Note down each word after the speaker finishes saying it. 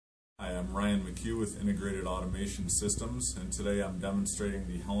I'm Ryan McHugh with Integrated Automation Systems, and today I'm demonstrating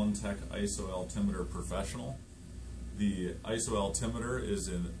the Helentech ISO Altimeter Professional. The ISO Altimeter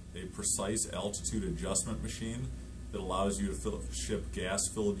is a precise altitude adjustment machine that allows you to ship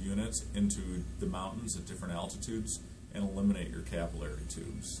gas-filled units into the mountains at different altitudes and eliminate your capillary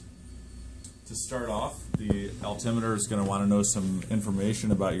tubes. To start off, the altimeter is going to want to know some information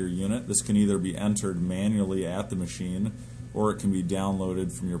about your unit. This can either be entered manually at the machine, or it can be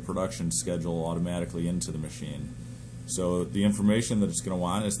downloaded from your production schedule automatically into the machine. So the information that it's going to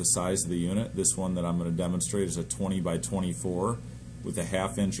want is the size of the unit. This one that I'm going to demonstrate is a 20 by 24 with a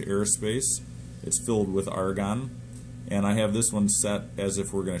 1/2 inch airspace. It's filled with argon, and I have this one set as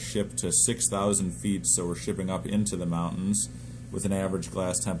if we're going to ship to 6,000 feet, so we're shipping up into the mountains with an average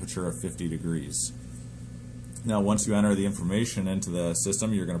glass temperature of 50 degrees. Now once you enter the information into the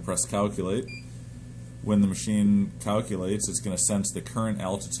system, you're going to press calculate. When the machine calculates, it's going to sense the current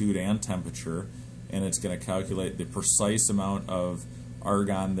altitude and temperature, and it's going to calculate the precise amount of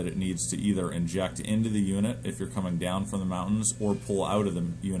argon that it needs to either inject into the unit if you're coming down from the mountains, or pull out of the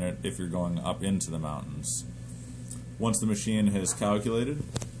unit if you're going up into the mountains. Once the machine has calculated,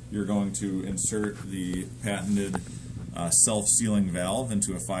 you're going to insert the patented self-sealing valve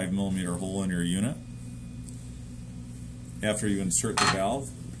into a 5mm hole in your unit. After you insert the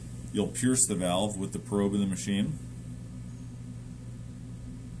valve, you'll pierce the valve with the probe in the machine.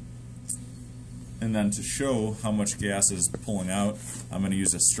 And then to show how much gas is pulling out, I'm going to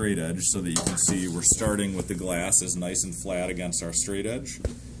use a straight edge so that you can see we're starting with the glass as nice and flat against our straight edge.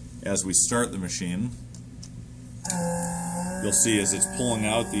 As we start the machine, you'll see as it's pulling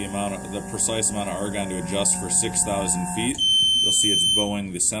out the precise amount of argon to adjust for 6,000 feet, you'll see it's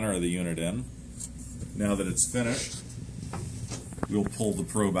bowing the center of the unit in. Now that it's finished, we'll pull the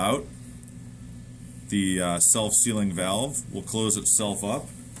probe out. The self-sealing valve will close itself up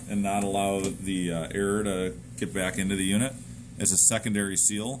and not allow the air to get back into the unit. As a secondary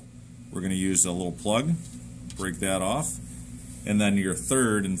seal, we're going to use a little plug, break that off, and then your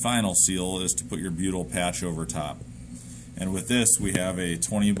third and final seal is to put your butyl patch over top. And with this, we have a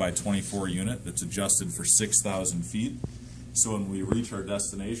 20 by 24 unit that's adjusted for 6,000 feet. So when we reach our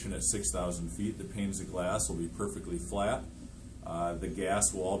destination at 6,000 feet, the panes of glass will be perfectly flat. The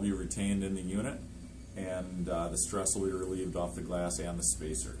gas will all be retained in the unit, and the stress will be relieved off the glass and the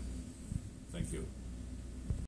spacer. Thank you.